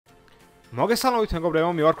მოგესალმებით მეგობრებო,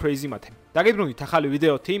 მე ვარ Crazy Mate. დაგიბრუნდით ახალი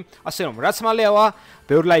ვიდეოთი, ასე რომ რაც მალეა,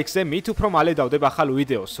 ბევრ ლაიქზე, მით უფრო მალე დავდებ ახალ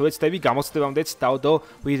ვიდეოს. ვეცდები გამოცდებამდეც დავდო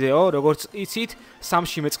ვიდეო, როგორც იცით,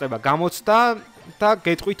 სამში მეწყება გამოცდა და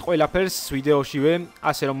გეტყვით ყველაფერს ვიდეოშივე,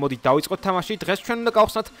 ასე რომ მოდით დავიწყოთ თამაში. დღეს ჩვენ უნდა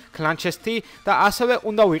გავხსნათ კლანჩესტი და ასევე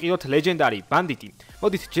უნდა ვიყიდოთ ლეგენდარი ბანდიტი.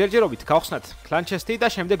 მოდით ჯერჯერობით გავხსნათ კლანჩესტი და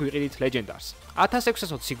შემდეგ ვიყიდით ლეგენდარს.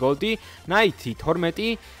 1620 გოლდი, ნაითი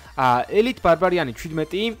 12, ელიტ ბარბარიანი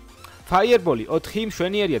 17, Fireball 4,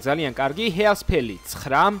 მშვენიერია ძალიან კარგი, Hailspell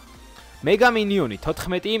 9, Mega Minion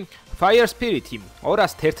 14, Fire Spirit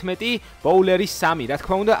 211, Bowler 3, რა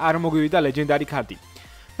თქმა უნდა არ მოგვივიდა ლეგენდარი კარტი.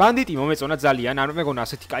 ბანდიტი მომეწონა ძალიან, არ მეგონა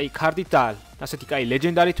ასეთი კაი კარტი და ასეთი კაი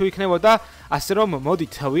ლეგენდარი თუ იქნებოდა, ასე რომ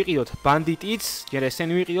მოდით ვიყიდოთ ბანდიტიც, ჯერ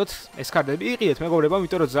ესენი ვიყიდოთ, ეს კარტები იყიდეთ მეგობრებო,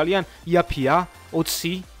 იმიტომ რომ ძალიან იაფია,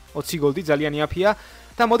 20 გოლდი ძალიან იაფია.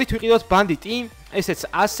 და მოდით ვიყიდოთ ბანდიტი, ესეც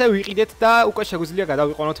ასე ვიყიდეთ და უკვე შეგვიძლია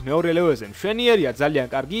გადავიყენოთ მეორე ლეველზე. მშვენიერია ძალიან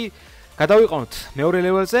კარგი, გადავიყენოთ მეორე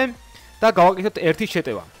ლეველზე და გავაკეთოთ ერთი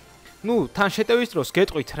შეტევა. ნუ, თან შეტევის დროს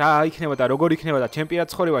გეტყვით რა იქნება და როგორ იქნება და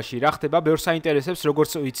ჩემპიონატ ცხოვრებაში რა ხდება, ბევრს საინტერესებს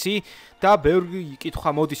როგორც ვიცი და ბევრი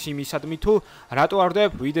კითხვა მოდის იმისადმი თუ რატო არ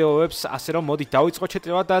ვდებ ვიდეოებს, ასე რომ მოდით დავიწყოთ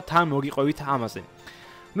შეტევა და თან მოგიყვებით ამაზე.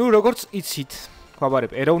 ნუ, როგორც იცით,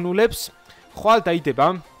 გვაბარებ ეროვნულებს,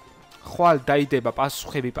 ხვალ დაიდება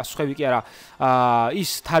პასუხები კი არა,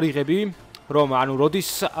 ის თარიღები, რომ ანუ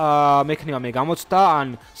როდის მექნება მე გამოცდა,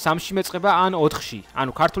 ან 3-ში მეწყება, ან 4-ში, ანუ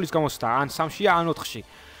ქართულის გამოცდა, ან 3-შია, ან 4-ში.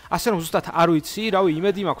 ასე რომ ზუსტად არ ვიცი, რავი,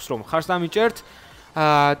 იმედი მაქვს რომ ხარს დამიჭერთ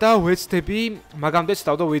და ვეცდები მაგამდეც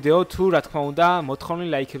დავდო ვიდეო თუ რა თქმა უნდა მოთხოვნილ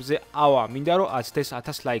ლაიქებზე ავა, მინდა რომ აცდეს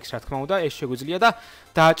 1000 ლაიქს რა თქმა უნდა, ეს შეგვიძლია და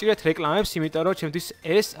დააჭირეთ რეკლამებს, იმიტომ რომ ჩემთვის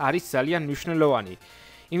ეს არის ძალიან მნიშვნელოვანი.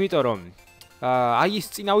 იმიტომ რომ აი ის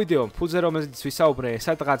წინა ვიდეო ფულზე რომელზეც ვისაუბრე,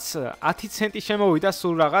 სადღაც 10 ცენტი შემოვიდა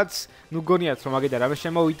სულ რაღაც, ნუ გონიათ რომ მაგედა რამე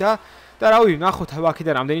შემოვიდა და რავი, ნახოთ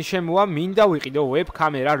აქედან რამდენი შემოვა, მინდა ვიყიდო ვებ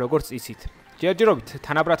კამერა როგორც იცით. ჯერჯერობით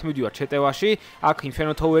თანაბრად მივდივარ ჩეტევაში, აქ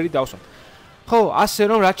Inferno Tower-ი დავსვამ. ხო, ასე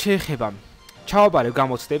რომ რაც შეეხება, ჩავაბარებ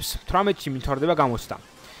გამოცდებს, 18-ში მითვარდება გამოცდა.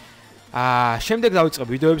 შემდეგ დავიწყებ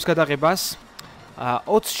ვიდეოების გადაღებას.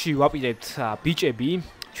 20-ში ვაპირებთ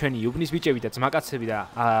ბიჭები, ჩვენი უბნის ბიჭები და ძმაკაცები და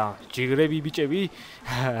ჯიგრები ბიჭები,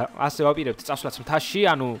 ასე ვაპირებთ წასვლაც მთაში,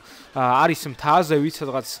 ანუ არის მთაზე ვიც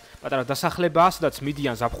სადღაც პატარა დასახლება, სადაც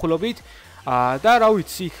მიდიან ზაფხულობით და რა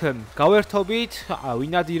ვიცი, იქ გავერთობით,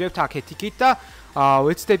 ვინადირებთ აქეთ-იქით და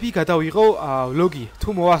ვეცდები გადავიღო ვლოგი თუ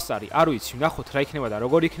მოვასწარი, არ ვიცი, ნახოთ რა იქნება და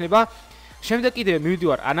როგორ იქნება. შემდეგ კიდე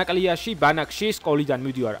მივდივარ ანაკლიაში, ბანაკში, სკოლიდან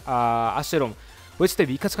მივდივარ, ასე რომ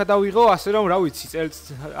ვეცდები იქაც გადავიღო, ასე რომ რა ვიცი, წელს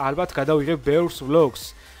ალბათ გადავიღებ ბევრს ვლოგს.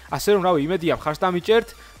 ასე რომ რავი, იმედია ხარს დამიჭერთ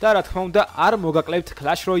და რა თქმა უნდა არ მოგაკლებთ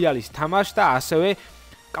Clash Royale-ის თამაშს და ასევე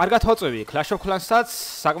კარგად ვაწვევი Clash of Clans-საც,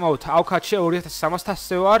 საკმაოდ ავქაჩე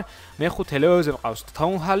 2300-ზე ვარ, მე-5 ლეველზე მყავს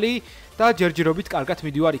თაუნჰალი და ჯერჯერობით კარგად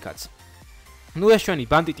მიდივარ იქაც. ნუ ეს ჩვენი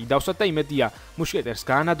ბანდიტი დავსვათ და იმედია მუშკეტერს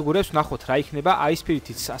გაანადგურებს, ნახოთ რა იქნება,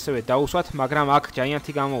 აისპირითიც ასევე დავუსვათ, მაგრამ აქ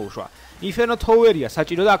ჯაიანტი გამოუშვა. Inferno Tower-ია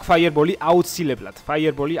საჭირო და აქ Fireball-ი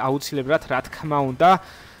აუცილებლად, რა თქმა უნდა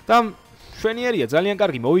და მშვენიერია ძალიან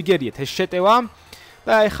კარგი, მოვიგერიეთ ეს შეტევა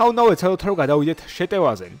და ეხლა უნდა ვეცადოთ რომ გადავიდეთ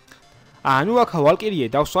შეტევაზე. ნუ აქ ვალკირიე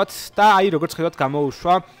დავსვათ და აი როგორც ხედავთ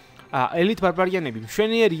გამოუშვა ელიტ ბარბარიანები.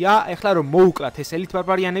 მშვენიერია, ეხლა რომ მოუკლათ ეს ელიტ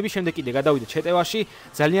ბარბარიანები, შემდეგ კიდე გადავიდეთ შეტევაში,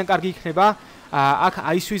 ძალიან კარგი იქნება. აქ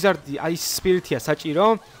Ice Wizard-ი, Ice Spirit-ია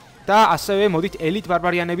საჭირო და ასევე მოდით ელიტ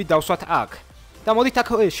ბარბარიანები დავსვათ აქ. და მოდით აქ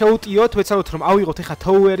შევუტიოთ, ვეცადოთ რომ ავიღოთ ეხა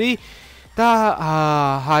Tower-ი და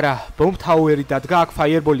არა, Bomb Tower-ი დადგა, აქ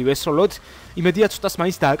Fireball-ი ვესროლოთ, იმედია ცოტას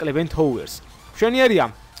მაინც დააკლებენ Towers. მშვენიერია,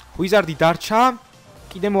 Wizard-ი დარჩა,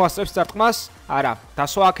 კიდე მოასწრებს წარწყმას, არა,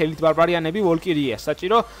 დასვა აქ ელიტ ბარბარიანები, ვოლკირია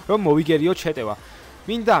საჭირო, რომ მოვიგერიოთ შეტევა.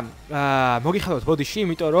 მინდა მოგიხადოთ ბოდიში,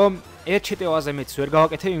 იმიტომ რომ ერთ შეტევაზე მეც ვერ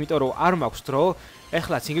გავაკეთებ, იმიტომ რომ არ მაქვს დრო,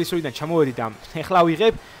 ეხლაც ინგლისურიდან ჩამოვედი და ეხლა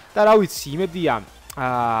ვიღებ და რა ვიცი, იმედია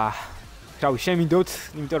რავი, შემინდოთ,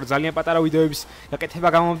 იმიტომ რომ ძალიან პატარა ვიდეოების გაკეთება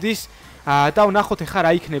გამომდის და ვნახოთ ეხლა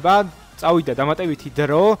რა იქნება, წავიდა დამატებითი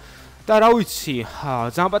დრო და რა ვიცი,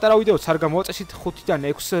 ძალიან პატარა ვიდეოც არ გამოვაწესით, 5-დან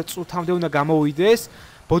 6 წუთამდე უნდა გამოვიდეს.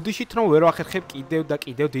 ბოდიშით რომ ვერ ვახერხებ კიდევ და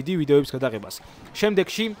კიდევ დიდი ვიდეოების გადაღებას.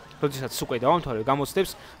 შემდეგში, როდესაც უკვე დავამთავრებ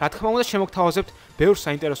გამოცდებს, რა თქმა უნდა შემოგთავაზებთ ბევრ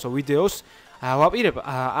საინტერესო ვიდეოს. ვაპირებ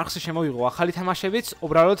არხზე შემოვიღო ახალი თამაშებიც,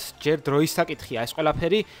 უბრალოდ ჯერ დროის საკითხია ეს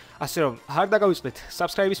ყველაფერი, ასე რომ არ დაგავიწყდეთ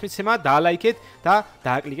subscribe-ის მიცემა, დაალაიქეთ და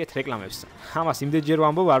დააკლიკეთ რეკლამებს. ამას იმდენჯერ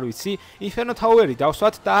ვამბობ, არ ვიცი. Inferno Tower-ი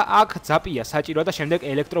დავსვათ და აქ ძაპია საჭირო და შემდეგ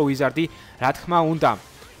Electro Wizard-ი, რა თქმა უნდა.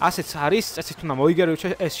 ასეც არის, წესით უნდა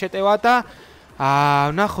მოიგერიოთ ეს შეტევა და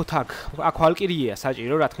ნახოთ აქ ვალკირიეა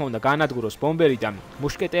საჭირო, რა თქმა უნდა, განადგუროს ბომბერი და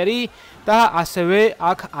მუშკეტერი და ასევე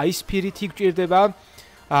აქ აისფირითი გვჭირდება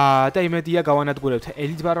და იმედია გავანადგურებთ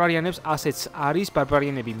ელიტ ბარბარიანებს, ასეც არის,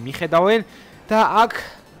 ბარბარიანები მიხედავენ და აქ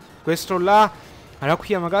გვესროლა, რა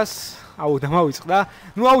ქვია მაგას? აუ, დამავიწყდა.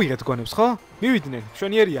 ნუ ავიღეთ გონებს, ხო? მივიდნენ,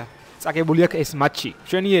 მშვენიერია. წაგებული აქ ეს მატჩი,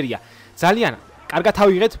 მშვენიერია. ძალიან კარგად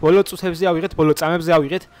ავიღეთ, ბოლო წუთებზე ავიღეთ, ბოლო წამებზე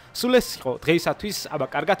ავიღეთ. სულ ეს იყო დღეისათვის, აბა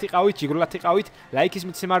კარგად იყავით, ჯიგრულად იყავით, ლაიქის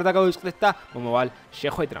მიცემა არ დაგავიწყდეთ და მომავალ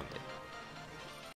შეხვედრამდე.